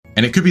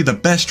And it could be the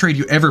best trade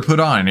you ever put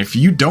on. And if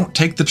you don't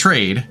take the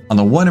trade on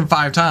the 1 in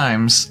 5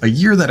 times a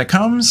year that it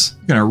comes,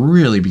 you're going to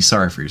really be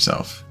sorry for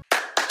yourself.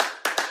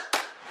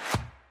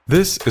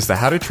 This is the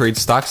How to Trade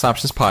Stocks and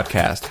Options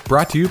podcast,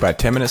 brought to you by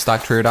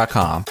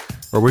 10MinuteStockTrader.com,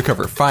 where we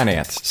cover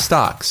finance,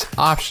 stocks,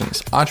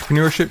 options,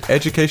 entrepreneurship,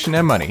 education,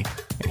 and money.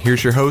 And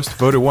here's your host,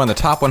 voted one of the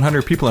top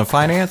 100 people in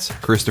finance,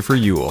 Christopher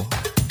Uhl.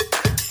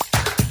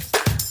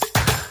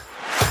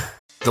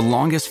 The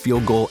longest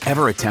field goal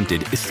ever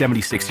attempted is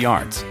 76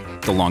 yards.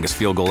 The longest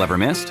field goal ever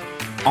missed?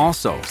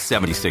 Also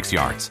 76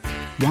 yards.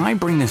 Why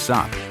bring this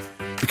up?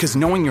 Because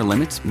knowing your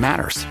limits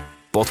matters,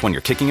 both when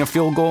you're kicking a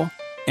field goal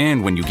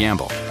and when you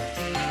gamble.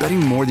 Betting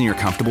more than you're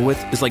comfortable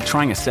with is like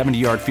trying a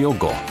 70-yard field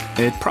goal.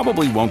 It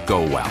probably won't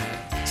go well.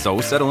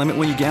 So set a limit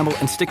when you gamble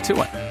and stick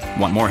to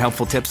it. Want more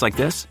helpful tips like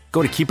this?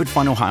 Go to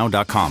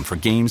keepitfunohio.com for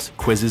games,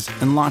 quizzes,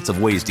 and lots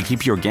of ways to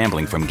keep your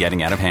gambling from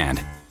getting out of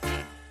hand.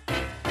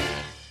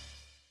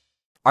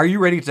 Are you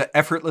ready to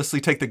effortlessly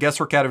take the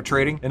guesswork out of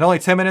trading in only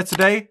 10 minutes a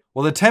day?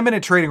 Well, the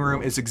 10-Minute Trading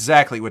Room is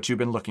exactly what you've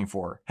been looking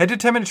for. Head to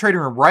 10-Minute Trading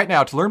Room right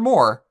now to learn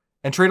more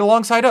and trade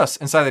alongside us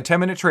inside the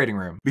 10-Minute Trading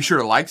Room. Be sure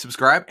to like,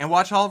 subscribe, and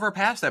watch all of our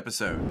past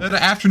episodes. Good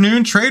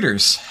afternoon,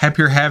 traders. Hope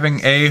you're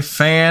having a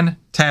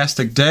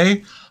fantastic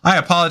day. I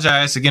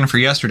apologize again for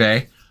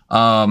yesterday.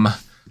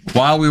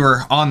 While we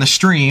were on the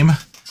stream,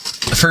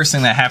 the first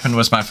thing that happened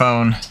was my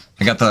phone.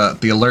 I got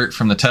the alert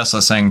from the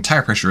Tesla saying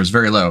tire pressure is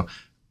very low.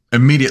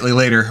 Immediately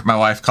later, my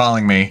wife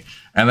calling me.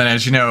 And then,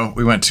 as you know,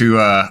 we went to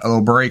a little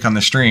break on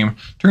the stream.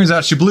 Turns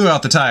out she blew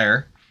out the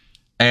tire.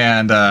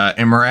 And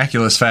in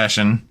miraculous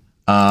fashion,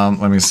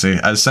 let me see.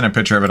 I sent a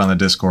picture of it on the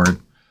Discord.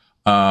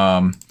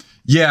 It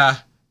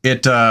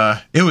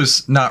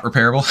was not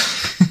repairable.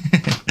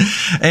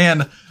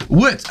 And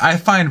what I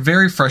find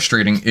very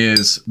frustrating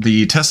is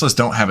the Teslas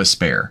don't have a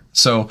spare.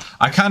 So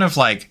I kind of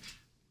I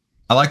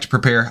like to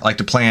prepare, I like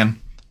to plan.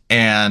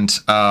 And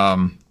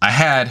I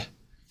had...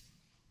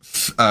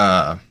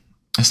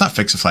 it's not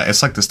Fix-A-Flat.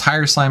 It's like this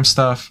tire slime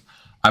stuff.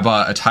 I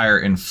bought a tire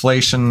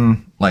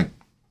inflation, like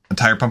a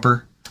tire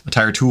pumper, a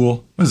tire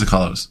tool. What does it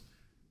call those?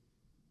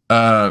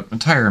 A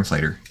tire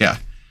inflator. Yeah.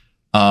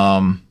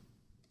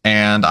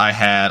 And I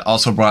had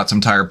also bought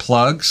some tire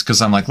plugs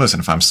because I'm like, listen,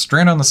 if I'm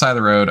stranded on the side of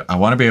the road, I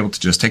want to be able to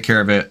just take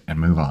care of it and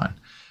move on.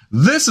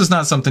 This is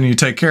not something you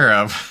take care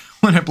of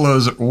when it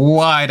blows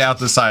wide out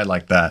the side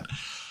like that.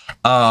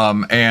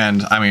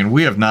 And I mean,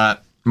 we have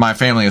not, my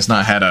family has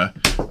not had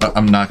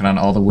I'm knocking on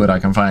all the wood I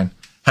can find,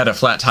 had a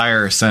flat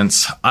tire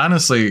since,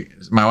 honestly,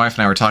 my wife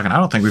and I were talking, I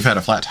don't think we've had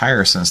a flat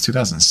tire since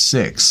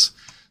 2006.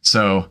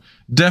 So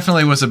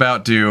definitely was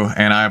about due,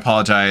 and I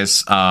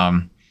apologize.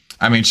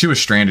 I mean, she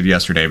was stranded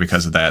yesterday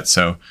because of that.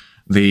 So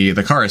the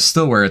car is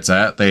still where it's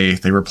at. They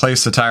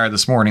replaced the tire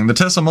this morning. The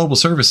Tesla mobile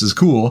service is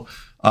cool,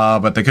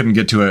 but they couldn't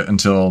get to it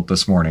until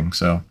this morning.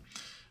 So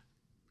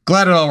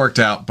glad it all worked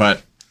out,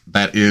 but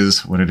that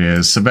is what it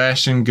is.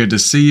 Sebastian, good to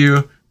see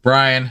you.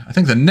 Brian, I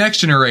think the next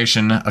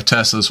generation of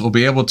Teslas will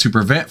be able to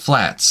prevent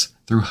flats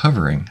through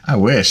hovering. I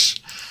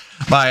wish.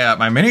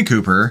 My Mini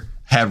Cooper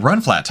had run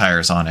flat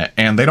tires on it,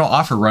 and they don't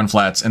offer run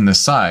flats in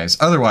this size.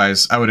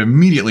 Otherwise, I would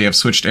immediately have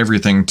switched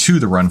everything to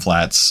the run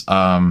flats.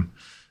 And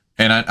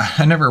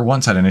I never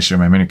once had an issue in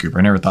my Mini Cooper.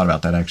 I never thought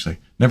about that, actually.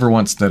 Never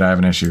once did I have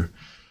an issue.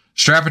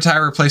 Strap a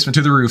tire replacement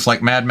to the roof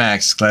like Mad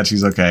Max. Glad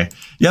she's okay.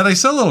 Yeah, they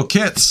sell little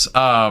kits.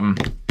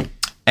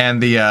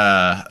 And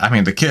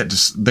the kit,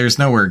 just there's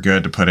nowhere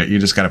good to put it. You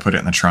just got to put it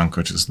in the trunk,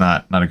 which is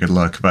not a good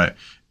look. But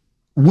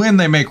when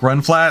they make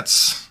run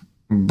flats,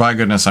 by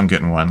goodness, I'm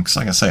getting one. Because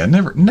like I say, I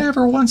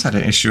never once had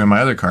an issue in my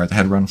other car that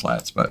had run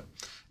flats. But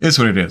it's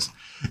what it is.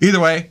 Either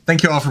way,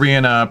 thank you all for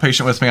being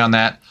patient with me on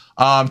that.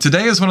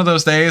 Today is one of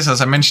those days,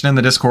 as I mentioned in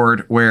the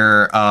Discord,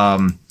 where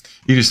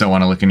you just don't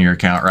want to look into your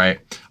account, right?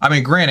 I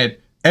mean, granted,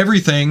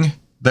 everything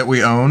that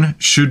we own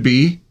should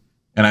be,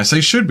 and I say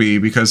should be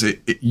because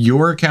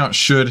your account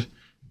should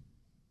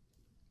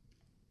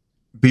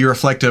be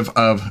reflective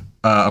of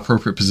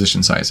appropriate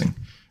position sizing.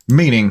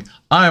 Meaning,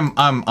 I'm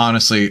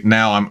honestly,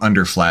 now I'm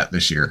under flat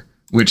this year,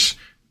 which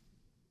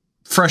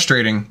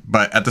frustrating,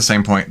 but at the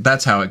same point,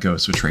 that's how it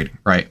goes with trading,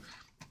 right?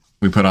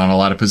 We put on a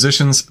lot of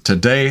positions.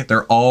 Today,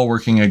 they're all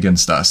working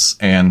against us,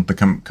 and the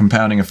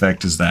compounding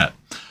effect is that.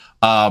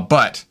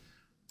 But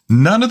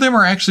none of them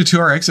are actually to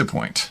our exit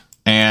point.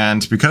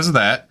 And because of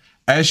that,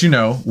 as you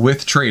know,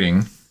 with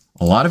trading,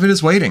 a lot of it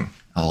is waiting.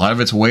 A lot of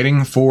it's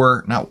waiting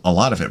for, not a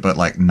lot of it, but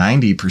like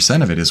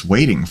 90% of it is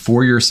waiting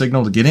for your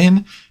signal to get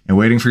in and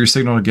waiting for your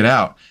signal to get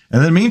out. And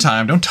in the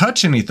meantime, don't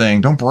touch anything.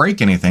 Don't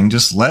break anything.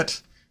 Just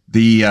let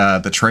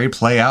the trade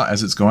play out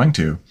as it's going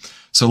to.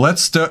 So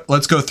let's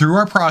go through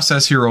our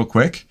process here real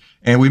quick.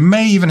 And we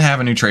may even have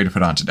a new trade to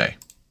put on today.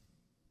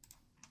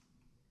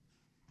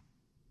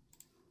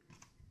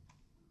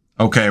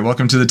 Okay,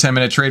 welcome to the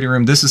 10-Minute Trading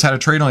Room. This is how to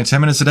trade only 10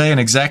 minutes a day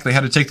and exactly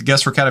how to take the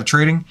guesswork out of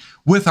trading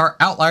with our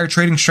outlier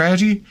trading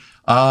strategy.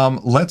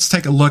 Let's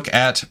take a look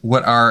at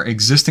what our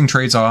existing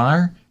trades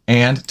are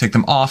and take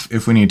them off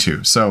if we need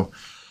to. So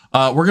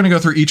we're going to go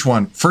through each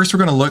one. First, we're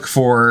going to look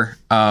for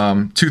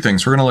two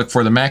things. We're going to look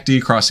for the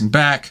MACD crossing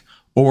back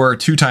or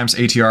 2 times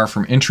ATR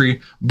from entry.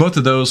 Both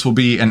of those will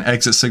be an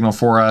exit signal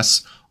for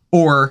us,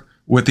 or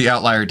with the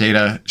outlier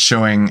data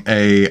showing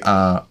a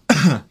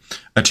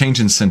a change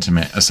in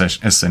sentiment,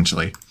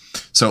 essentially.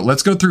 So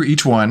let's go through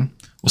each one.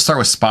 We'll start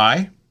with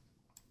SPY.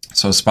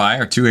 So SPY,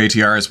 our 2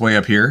 ATR is way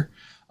up here.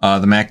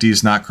 The MACD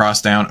is not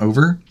crossed down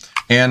over.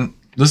 And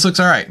this looks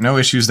all right. No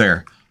issues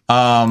there.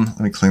 Let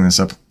me clean this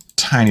up a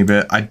tiny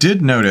bit. I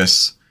did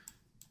notice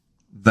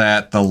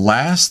that the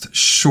last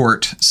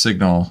short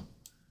signal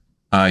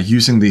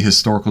using the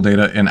historical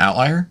data in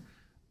outlier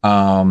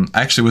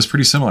actually was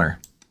pretty similar.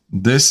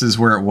 This is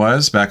where it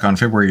was back on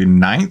February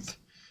 9th.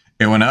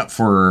 It went up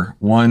for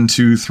 1,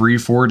 2, 3,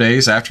 4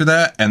 days after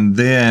that, and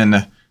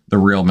then the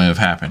real move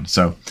happened.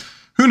 So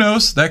who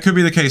knows? That could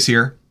be the case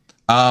here.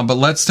 But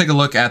let's take a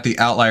look at the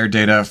outlier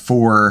data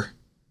for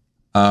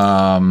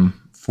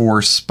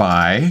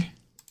SPY.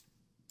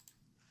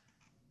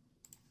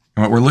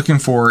 And what we're looking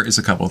for is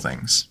a couple of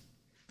things.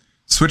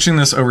 Switching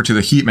this over to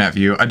the heat map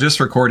view, I just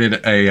recorded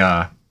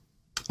the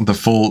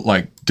full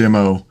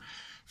demo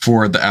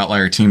for the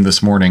outlier team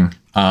this morning.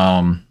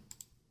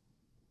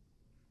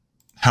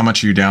 How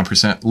much are you down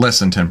percent? Less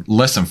than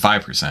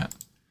 5%.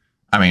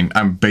 I mean,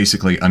 I'm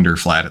basically under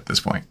flat at this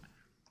point.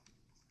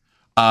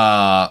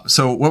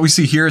 So what we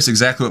see here is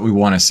exactly what we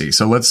want to see.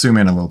 So let's zoom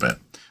in a little bit.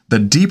 The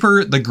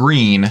deeper the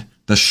green,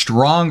 the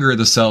stronger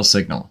the sell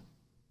signal.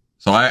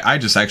 So I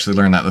just actually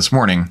learned that this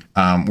morning,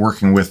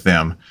 working with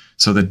them.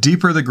 So the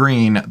deeper the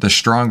green, the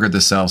stronger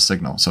the sell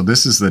signal. So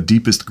this is the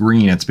deepest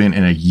green it's been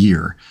in a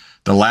year.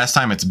 The last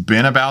time it's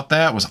been about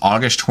that was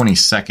August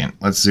 22nd.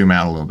 Let's zoom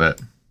out a little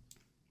bit.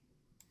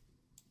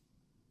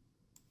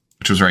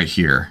 Which was right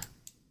here.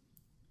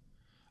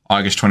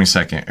 August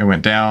 22nd. It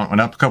went down, went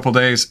up a couple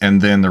days,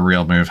 and then the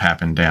real move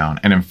happened down.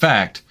 And in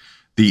fact,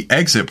 the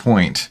exit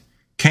point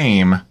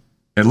came,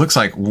 it looks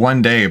like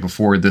 1 day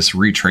before this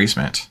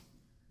retracement.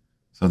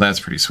 So that's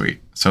pretty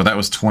sweet. So that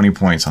was 20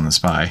 points on the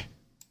SPY.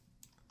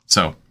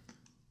 So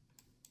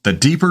the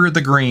deeper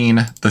the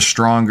green, the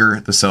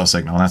stronger the sell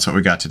signal. And that's what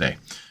we got today.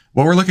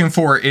 What we're looking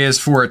for is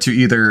for it to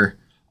either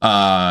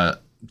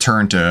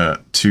turn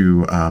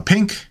to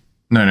pink.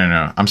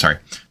 No. I'm sorry.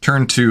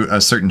 Turn to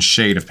a certain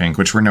shade of pink,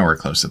 which we're nowhere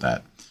close to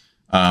that.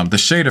 The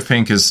shade of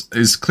pink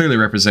is clearly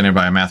represented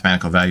by a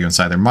mathematical value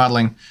inside their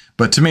modeling.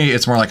 But to me,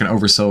 it's more like an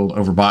oversold,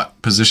 overbought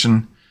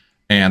position.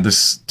 And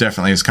this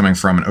definitely is coming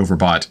from an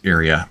overbought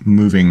area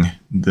moving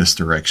this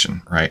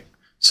direction, right?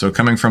 So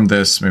coming from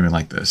this, moving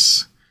like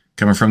this.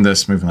 Coming from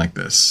this, moving like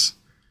this.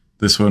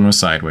 This one was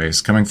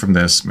sideways. Coming from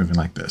this, moving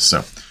like this.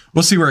 So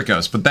we'll see where it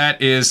goes. But that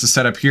is the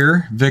setup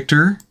here,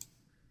 Victor.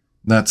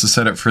 That's the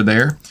setup for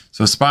there.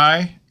 So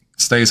SPY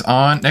stays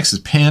on. Next is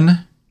PIN.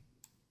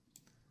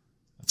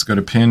 Let's go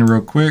to PIN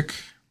real quick.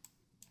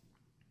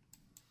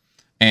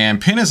 And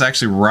PIN is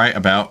actually right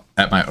about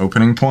at my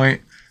opening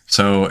point.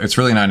 So it's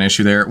really not an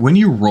issue there. When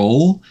you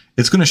roll,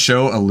 it's going to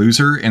show a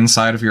loser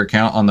inside of your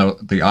account on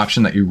the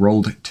option that you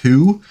rolled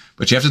to.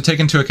 But you have to take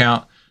into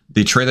account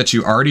the trade that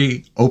you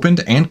already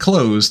opened and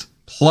closed,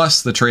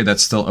 plus the trade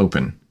that's still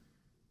open.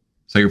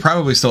 So you're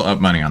probably still up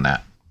money on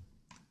that.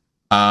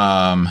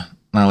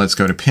 Now let's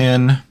go to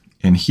PIN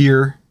in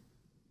here.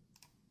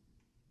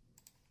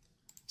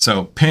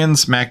 So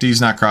PIN's MACD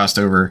is not crossed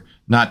over,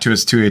 not to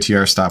its 2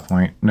 ATR stop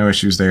point. No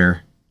issues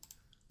there.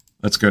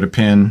 Let's go to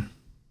PIN.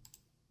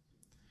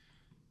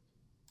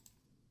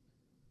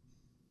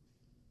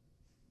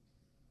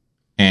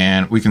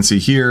 And we can see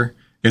here,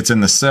 it's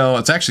in the sell.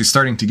 It's actually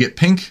starting to get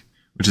pink,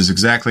 which is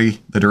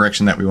exactly the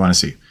direction that we want to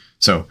see.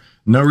 So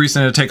no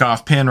reason to take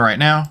off PIN right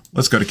now.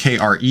 Let's go to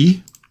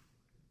KRE.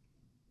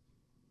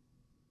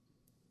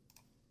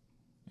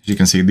 As you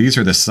can see, these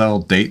are the sell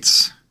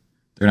dates.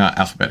 They're not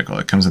alphabetical.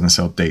 It comes in the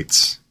sell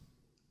dates.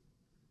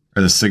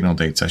 Or the signal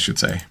dates, I should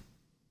say.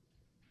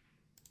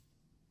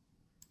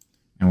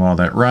 And while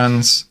that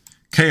runs,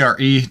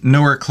 KRE,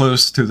 nowhere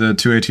close to the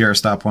 2 ATR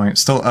stop point.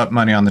 Still up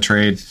money on the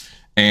trade.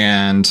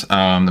 And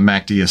the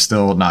MACD is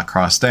still not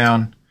crossed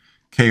down.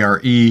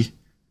 KRE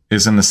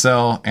is in the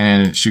sell.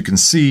 And as you can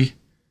see,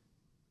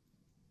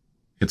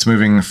 it's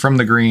moving from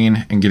the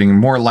green and getting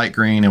more light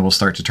green. And we'll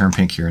start to turn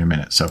pink here in a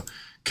minute. So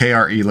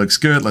KRE looks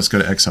good. Let's go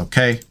to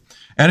XLK.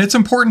 And it's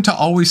important to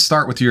always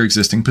start with your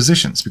existing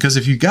positions, because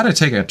if you got to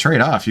take a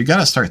trade off, you got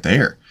to start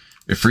there.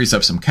 It frees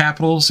up some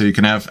capital so you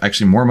can have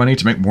actually more money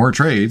to make more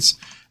trades,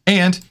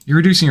 and you're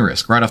reducing your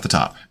risk right off the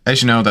top.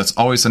 As you know, that's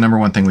always the number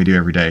one thing we do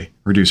every day,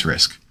 reduce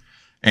risk.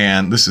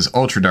 And this is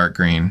ultra dark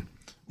green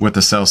with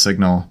the sell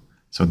signal.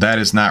 So that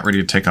is not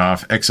ready to take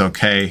off.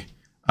 XLK,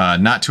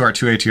 not to our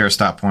 2 ATR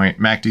stop point.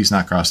 MACD is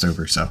not crossed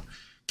over. So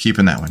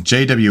keeping that one.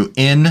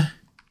 JWN.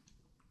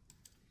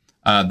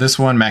 This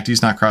one, MACD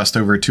is not crossed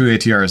over. 2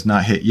 ATR is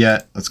not hit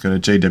yet. Let's go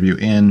to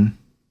JWN.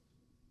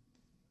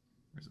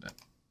 Where's it at?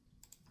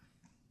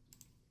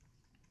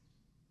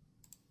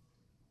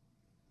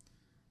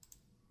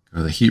 Go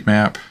to the heat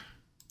map.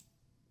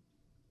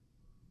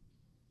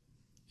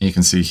 And you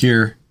can see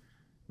here,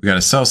 we got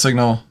a sell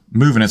signal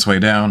moving its way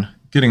down,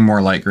 getting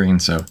more light green.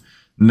 So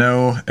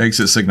no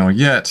exit signal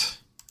yet.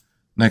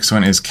 Next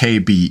one is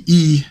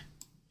KBE.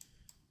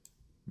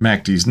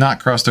 MACD's not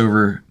crossed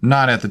over,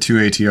 not at the 2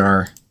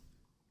 ATR.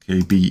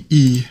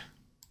 KBE.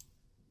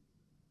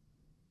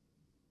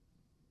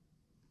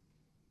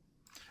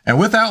 And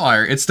with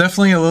Outlier, it's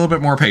definitely a little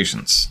bit more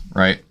patience,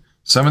 right?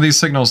 Some of these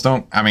signals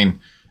don't, I mean,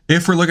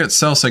 if we're looking at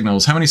sell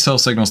signals, how many sell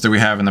signals do we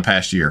have in the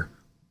past year?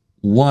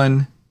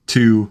 1,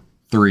 2,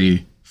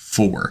 3,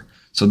 4.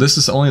 So this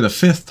is only the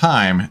 5th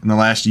time in the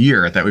last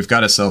year that we've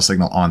got a sell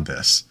signal on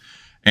this.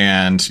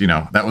 And, you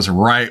know, that was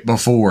right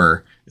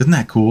before, isn't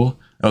that cool?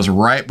 That was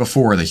right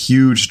before the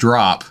huge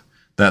drop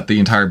that the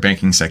entire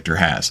banking sector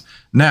has.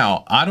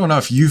 Now, I don't know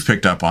if you've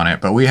picked up on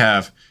it, but we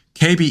have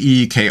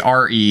KBE,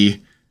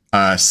 KRE,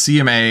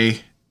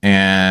 CMA,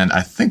 and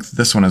I think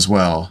this one as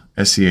well,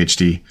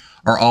 SCHD,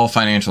 are all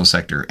financial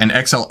sector. And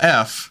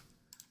XLF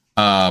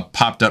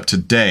popped up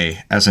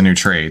today as a new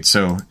trade.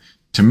 So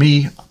to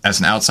me, as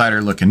an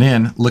outsider looking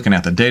in, looking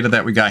at the data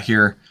that we got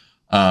here,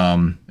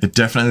 it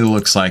definitely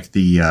looks like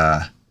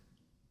the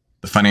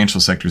financial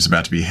sector is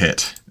about to be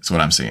hit, is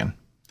what I'm seeing.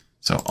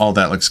 So all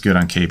that looks good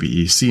on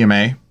KBE.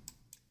 CMA,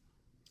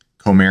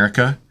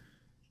 Comerica,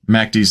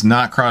 MACD's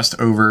not crossed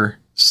over,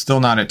 still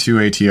not at 2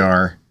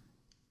 ATR,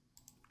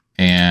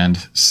 and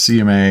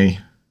CMA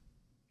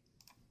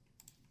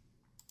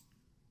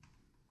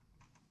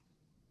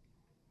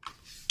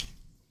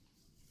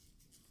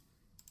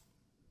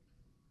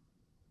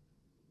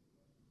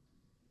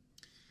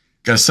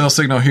got a sell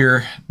signal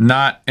here,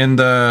 not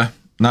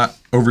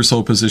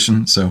oversold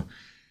position, so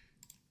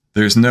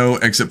there's no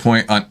exit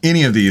point on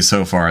any of these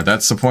so far.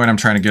 That's the point I'm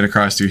trying to get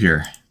across to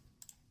here.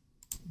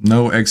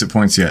 No exit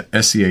points yet.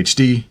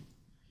 SCHD,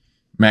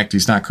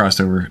 MACD's not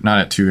crossed over, not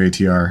at 2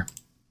 ATR.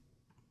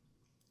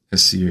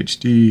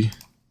 SCHD.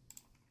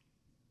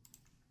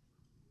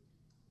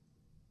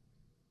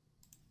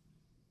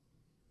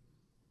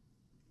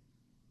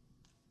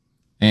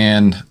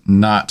 And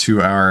not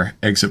to our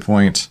exit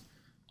point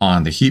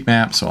on the heat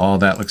map, so all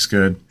that looks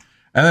good.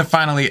 And then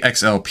finally,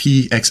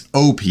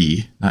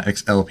 XOP, not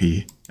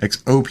XLP,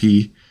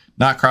 XOP,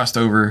 not crossed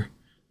over,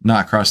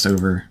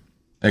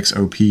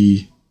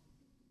 XOP.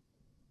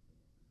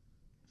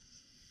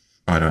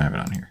 Oh, I don't have it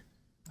on here.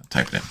 I'll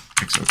type it in,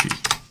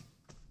 XOP.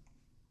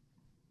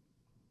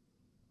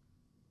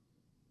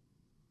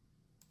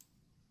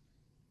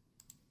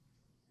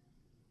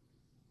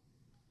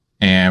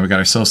 And we got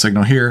our sell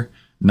signal here,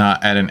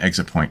 not at an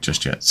exit point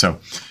just yet. So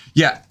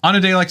yeah, on a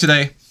day like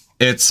today,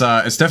 it's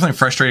definitely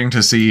frustrating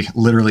to see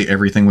literally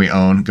everything we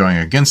own going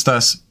against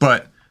us,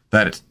 but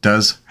that it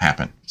does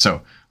happen.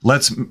 So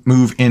let's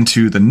move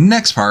into the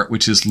next part,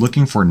 which is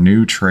looking for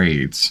new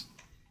trades.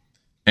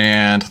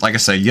 And like I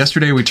say,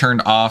 yesterday we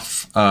turned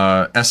off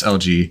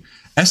SLG.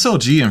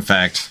 SLG, in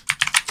fact,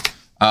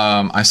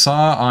 I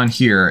saw on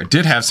here, it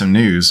did have some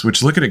news,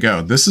 which look at it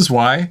go. This is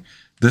why,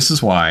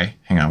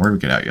 hang on, where did we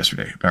get out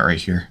yesterday? About right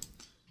here.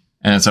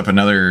 And it's up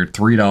another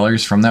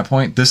 $3 from that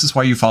point. This is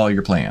why you follow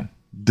your plan.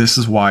 This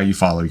is why you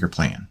follow your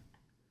plan.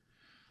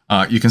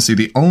 You can see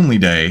the only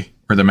day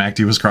where the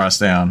MACD was crossed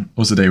down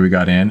was the day we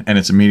got in, and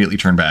it's immediately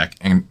turned back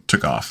and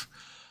took off.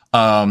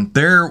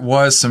 There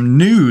was some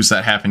news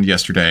that happened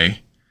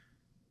yesterday.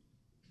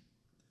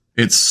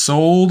 It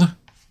sold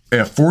a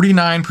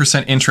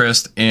 49%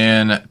 interest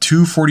in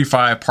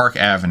 245 Park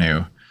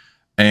Avenue,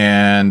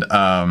 and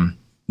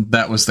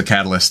that was the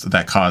catalyst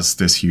that caused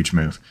this huge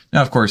move.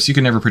 Now, of course, you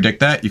can never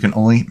predict that. You can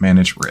only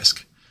manage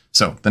risk.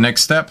 So the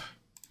next step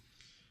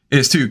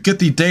is to get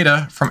the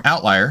data from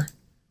Outlier.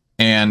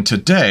 And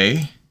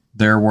today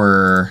there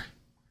were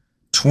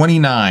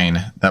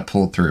 29 that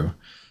pulled through.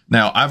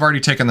 Now, I've already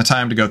taken the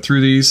time to go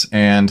through these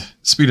and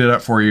speed it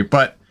up for you.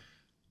 But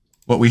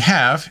what we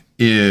have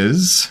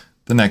is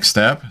the next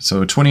step.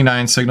 So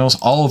 29 signals,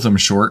 all of them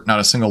short, not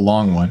a single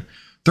long one.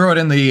 Throw it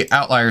in the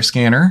Outlier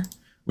scanner,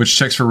 which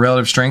checks for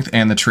relative strength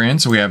and the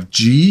trend. So we have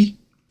G,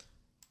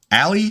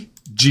 ALI,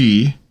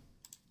 G,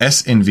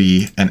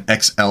 SNV, and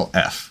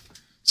XLF.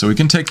 So we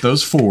can take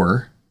those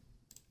four,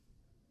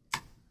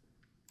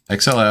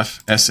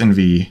 XLF,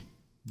 SNV,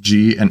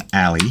 G, and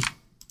ALI.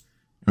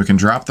 We can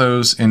drop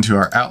those into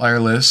our Outlier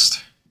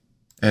list,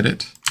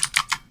 edit.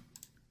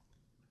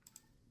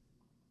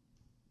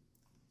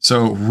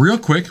 So real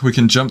quick, we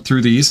can jump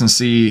through these and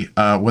see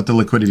what the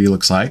liquidity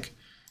looks like.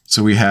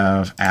 So we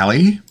have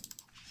ALI,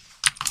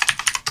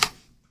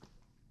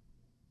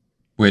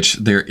 which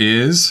there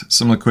is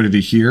some liquidity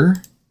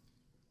here.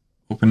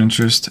 Open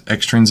interest,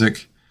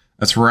 extrinsic,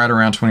 that's right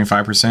around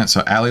 25%.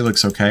 So ALI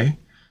looks okay.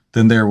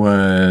 Then there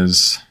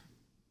was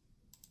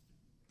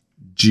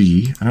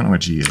G. I don't know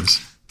what G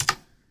is.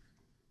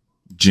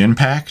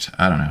 Genpact?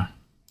 I don't know.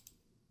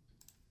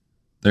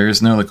 There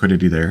is no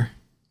liquidity there.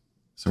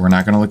 So we're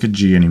not going to look at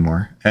G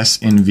anymore.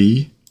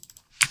 SNV.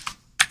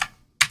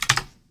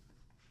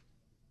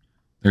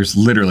 There's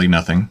literally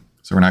nothing.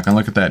 So we're not going to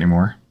look at that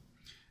anymore.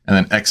 And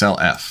then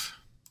XLF.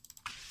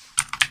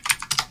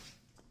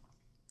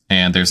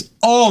 And there's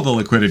all the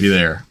liquidity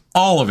there.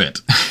 All of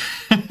it.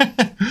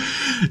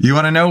 You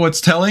want to know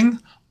what's telling?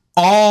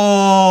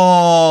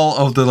 All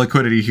of the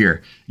liquidity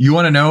here. You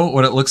want to know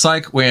what it looks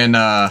like when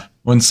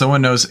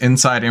someone knows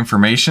inside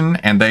information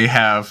and they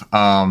have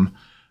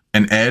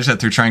an edge that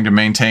they're trying to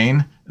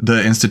maintain,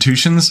 the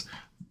institutions,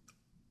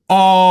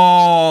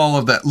 all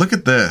of that. Look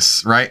at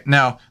this, right?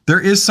 Now, there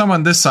is some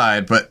on this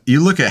side, but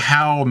you look at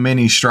how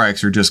many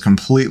strikes are just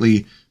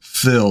completely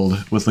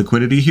filled with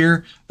liquidity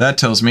here. That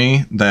tells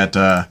me that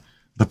the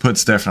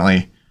puts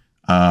definitely,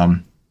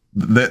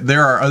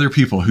 there are other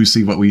people who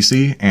see what we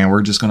see, and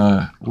we're just going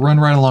to run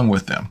right along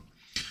with them.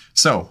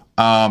 So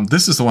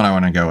this is the one I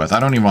want to go with. I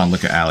don't even want to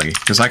look at Alley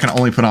because I can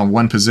only put on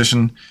one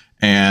position,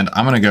 and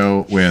I'm going to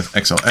go with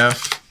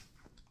XLF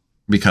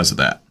because of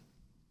that.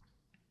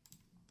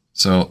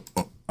 So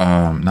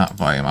not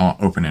volume. I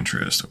want open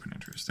interest. Open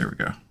interest. There we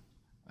go.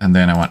 And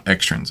then I want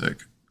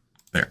extrinsic.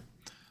 There.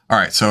 All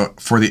right. So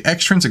for the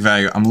extrinsic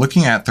value, I'm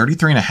looking at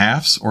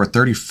 33.5s or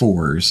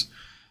 34s.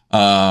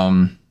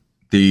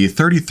 The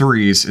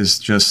 33s is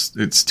just,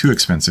 it's too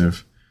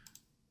expensive.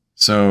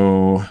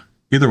 So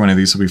either one of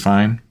these will be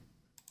fine.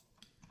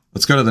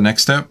 Let's go to the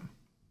next step.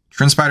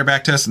 TrendSpider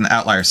backtest and the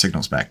outlier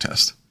signals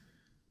backtest.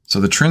 So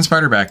the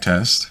TrendSpider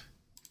backtest,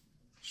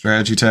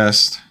 strategy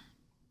test,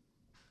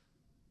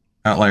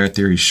 outlier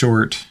theory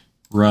short,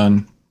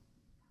 run.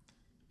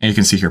 And you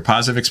can see here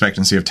positive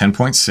expectancy of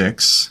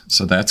 10.6.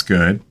 So that's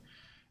good.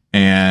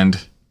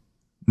 And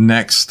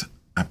next,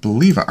 I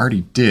believe I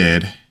already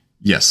did.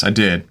 Yes, I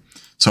did.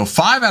 So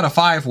 5 out of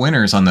 5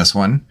 winners on this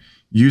one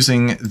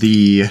using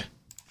the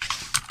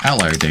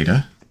outlier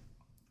data.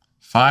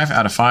 5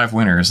 out of 5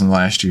 winners in the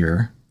last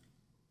year.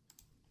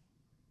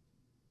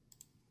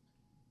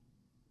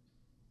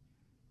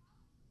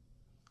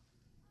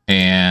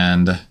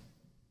 And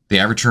the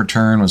average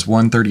return was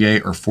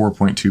 138 or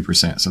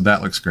 4.2%. So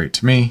that looks great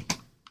to me.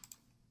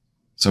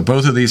 So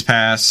both of these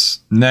pass.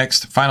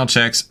 Next, final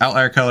checks,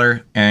 outlier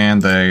color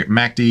and the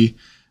MACD.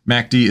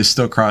 MACD is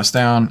still crossed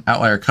down.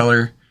 Outlier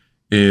color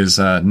is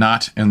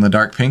not in the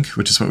dark pink,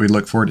 which is what we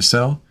look for to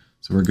sell.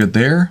 So we're good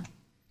there.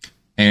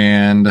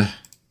 And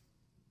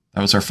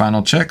that was our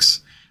final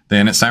checks.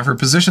 Then it's time for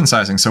position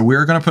sizing. So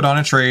we're going to put on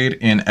a trade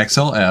in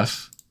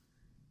XLF.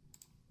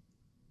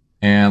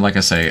 And like I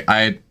say,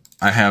 I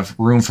have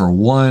room for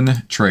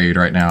one trade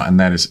right now, and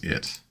that is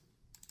it.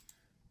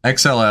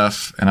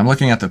 XLF, and I'm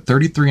looking at the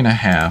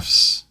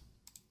 33.5s.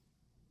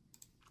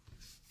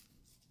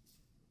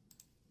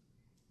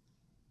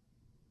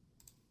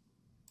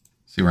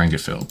 See where I can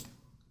get filled.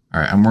 All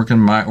right, I'm working,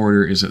 my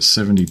order is at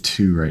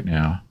 72 right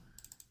now.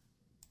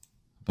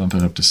 Bump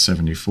it up to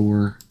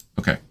 74.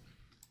 Okay.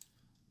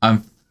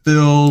 I'm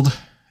filled.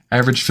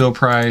 Average fill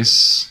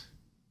price,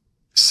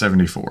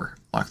 74.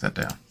 Lock that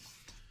down.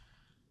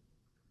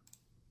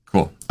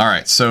 Cool. All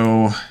right,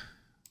 so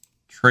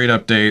trade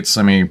updates.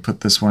 Let me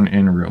put this one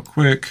in real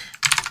quick.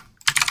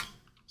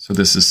 So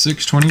this is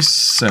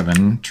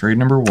 627, trade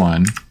number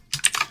 1.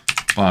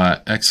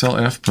 Bought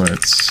XLF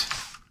puts.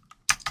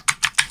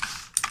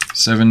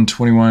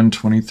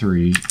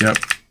 721.23. Yep.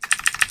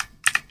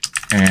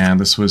 And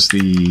this was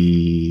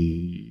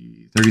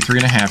the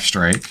 33.5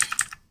 strike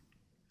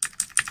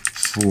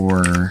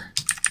for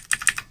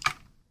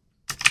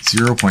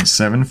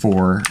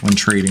 0.74 when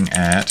trading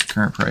at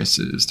current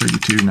prices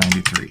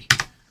 32.93.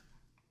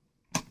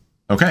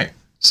 Okay,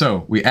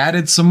 so we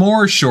added some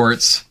more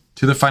shorts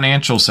to the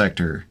financial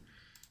sector.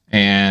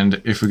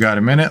 And if we got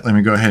a minute, let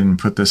me go ahead and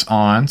put this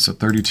on. So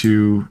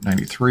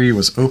 32.93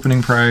 was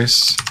opening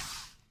price.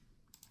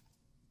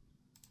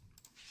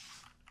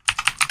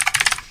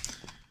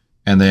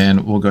 And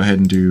then we'll go ahead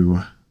and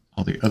do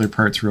all the other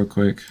parts real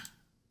quick.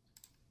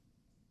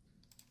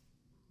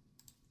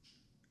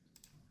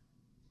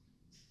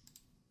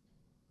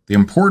 The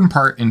important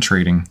part in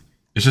trading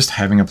is just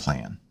having a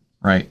plan,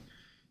 right?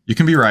 You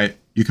can be right,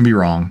 you can be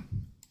wrong,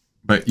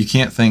 but you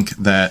can't think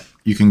that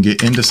you can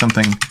get into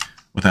something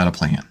without a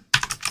plan.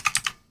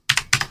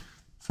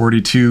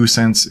 42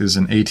 cents is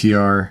an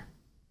ATR,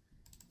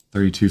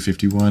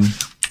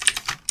 32.51.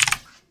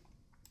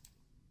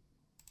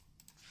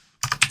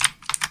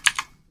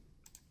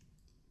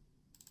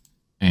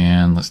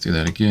 And let's do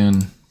that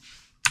again.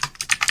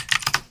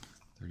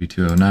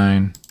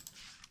 32.09.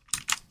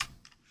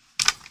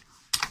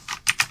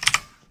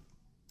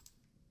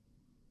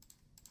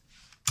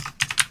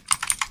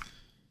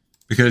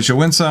 Because you'll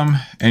win some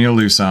and you'll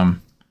lose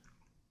some,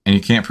 and you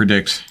can't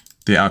predict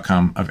the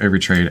outcome of every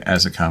trade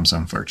as it comes,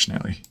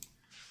 unfortunately.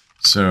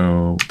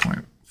 So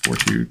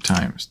 0.42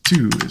 times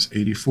 2 is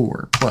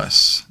 84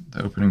 plus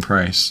the opening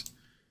price,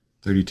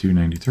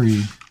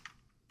 32.93,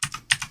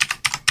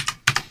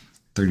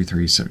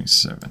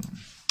 33.77.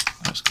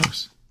 That was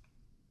close.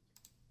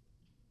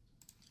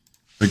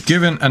 But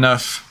given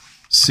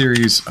enough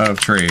series of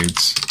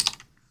trades,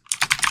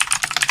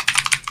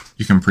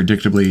 you can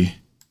predictably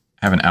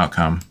have an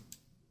outcome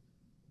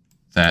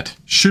that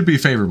should be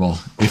favorable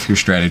if your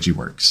strategy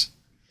works.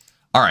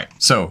 All right,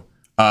 so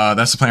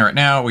that's the plan right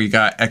now. We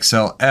got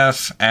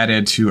XLF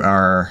added to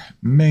our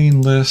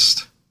main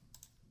list.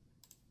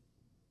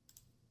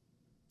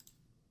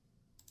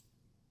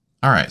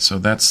 All right, so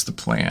that's the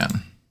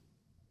plan.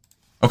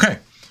 Okay,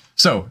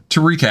 so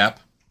to recap,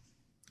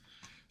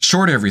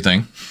 short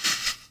everything,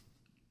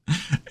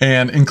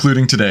 and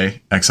including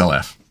today,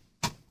 XLF.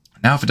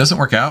 Now, if it doesn't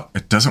work out,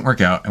 it doesn't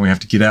work out, and we have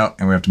to get out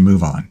and we have to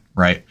move on,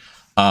 right?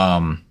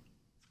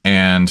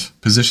 And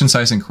position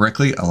sizing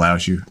correctly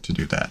allows you to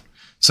do that.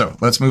 So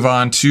let's move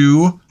on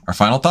to our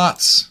final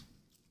thoughts.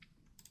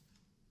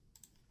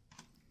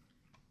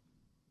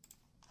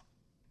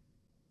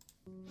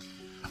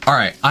 All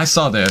right, I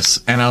saw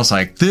this and I was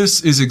like,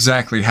 this is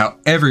exactly how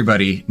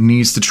everybody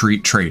needs to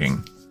treat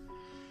trading.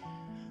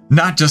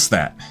 Not just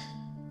that,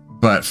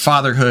 but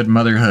fatherhood,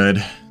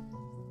 motherhood,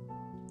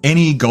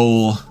 any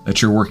goal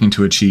that you're working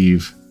to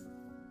achieve.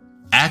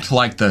 Act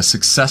like the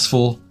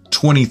successful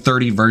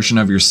 2030 version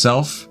of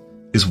yourself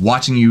is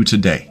watching you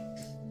today.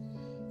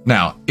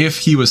 Now, if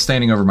he was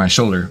standing over my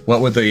shoulder,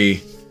 what would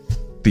the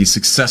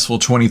successful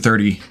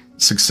 2030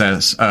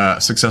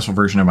 successful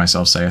version of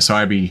myself say? So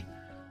I'd be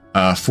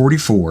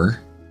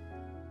 44,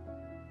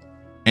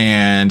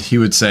 and he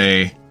would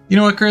say, you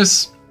know what,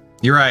 Chris,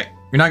 you're right.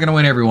 You're not going to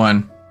win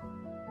everyone,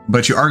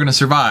 but you are going to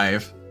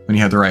survive when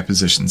you have the right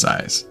position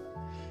size.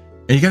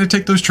 And you got to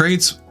take those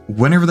trades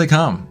whenever they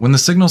come. When the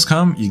signals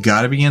come, you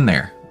got to be in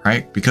there,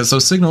 right? Because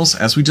those signals,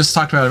 as we just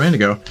talked about a minute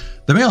ago,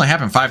 they may only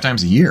happen 5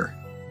 times a year.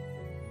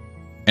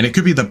 And it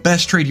could be the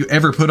best trade you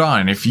ever put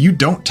on. And if you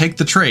don't take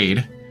the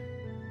trade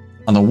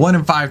on the 1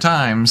 in 5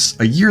 times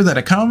a year that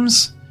it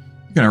comes,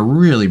 you're going to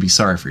really be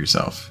sorry for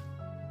yourself.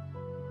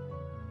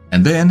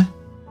 And then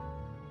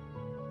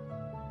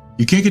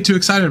you can't get too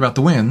excited about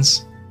the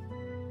wins.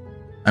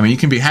 I mean, you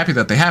can be happy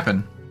that they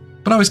happen,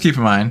 but always keep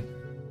in mind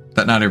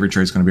that not every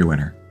trade is going to be a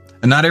winner.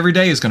 And not every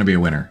day is going to be a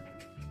winner.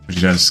 But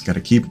you just got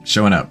to keep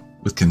showing up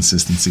with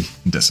consistency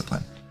and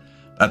discipline.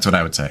 That's what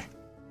I would say.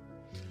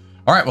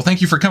 All right, well,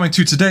 thank you for coming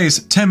to today's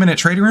 10-minute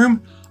trading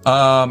room.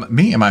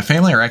 Me and my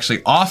family are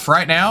actually off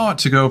right now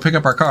to go pick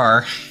up our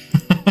car.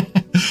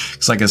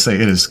 Because like I say,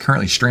 it is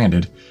currently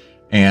stranded.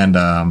 And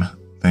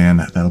then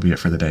that'll be it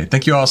for the day.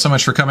 Thank you all so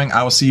much for coming.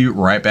 I will see you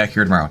right back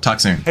here tomorrow. Talk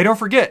soon. Hey, don't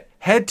forget,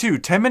 head to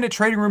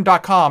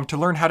 10minutetradingroom.com to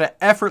learn how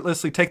to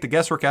effortlessly take the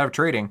guesswork out of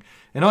trading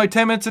in only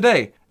 10 minutes a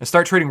day and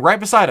start trading right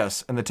beside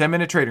us in the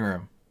 10-minute trading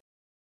room.